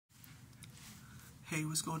Hey,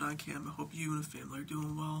 what's going on, Cam? I hope you and the family are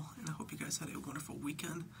doing well, and I hope you guys had a wonderful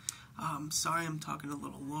weekend. Sorry I'm talking a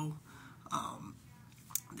little low.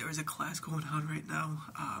 There is a class going on right now.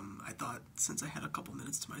 I thought since I had a couple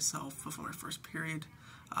minutes to myself before my first period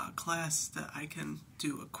class that I can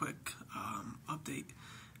do a quick update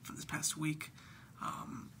from this past week.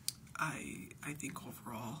 I think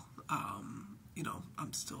overall,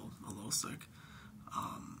 I'm still a little sick.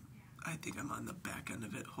 I think I'm on the back end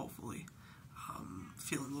of it, hopefully.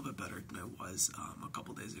 Feeling a little bit better than I was a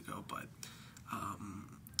couple days ago, but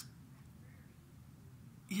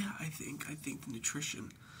yeah, I think the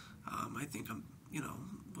nutrition, I think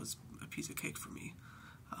was a piece of cake for me.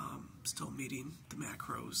 Still meeting the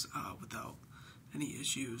macros without any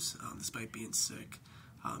issues, despite being sick.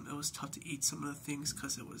 It was tough to eat some of the things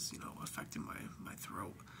because it was, affecting my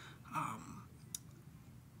throat.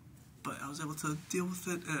 But I was able to deal with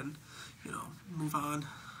it and, move on,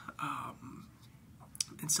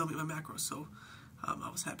 and still meet my macros. So I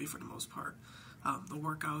was happy for the most part. The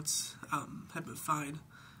workouts have been fine.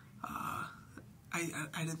 I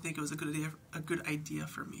didn't think it was a good idea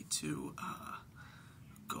for me to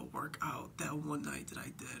go work out that one night that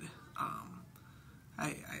I did.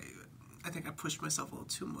 I think I pushed myself a little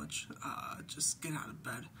too much. Just getting out of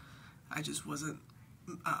bed, I just wasn't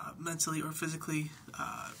mentally or physically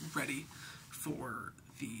ready for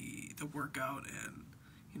the workout, and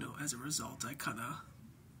as a result, I kind of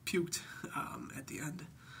puked at the end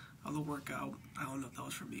of the workout. I don't know if that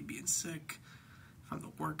was from me being sick from the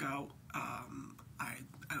workout. I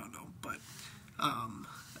don't know, but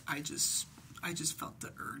I just felt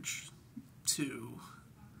the urge to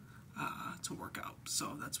work out,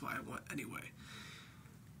 so that's why I went anyway.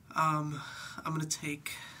 I'm gonna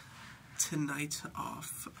take tonight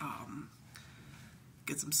off,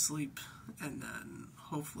 get some sleep, and then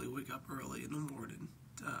hopefully wake up early in the morning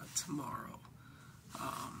tomorrow,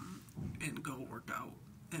 and go work out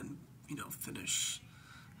and finish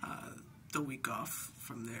the week off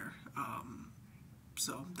from there.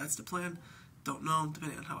 So that's the plan. Don't know,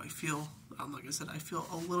 depending on how I feel. Like I said, I feel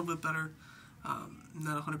a little bit better,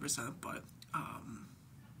 not 100%, but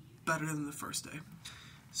better than the first day.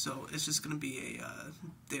 So it's just going to be a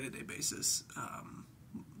day-to-day basis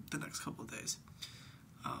the next couple of days.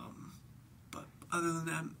 But other than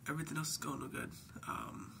that, everything else is going good.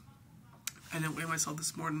 I didn't weigh myself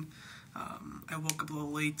this morning. I woke up a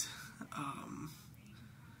little late.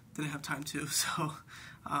 Didn't have time to, so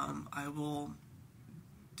I will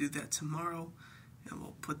do that tomorrow, and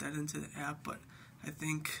we'll put that into the app. But I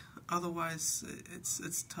think otherwise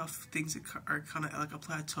it's tough. Things are kind of like a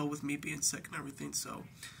plateau with me being sick and everything. So,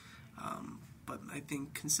 but I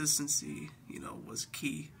think consistency, was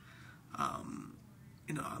key. I'm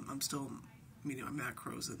still meeting my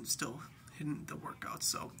macros and still hitting the workouts,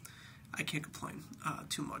 so I can't complain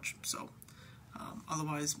too much. So,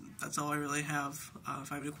 otherwise, that's all I really have.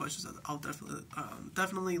 If I have any questions, I'll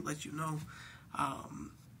definitely let you know.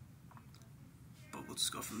 But we'll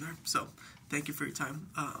just go from there. So, thank you for your time.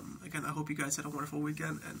 Again, I hope you guys had a wonderful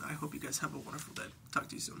weekend, and I hope you guys have a wonderful day. Talk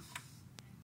to you soon.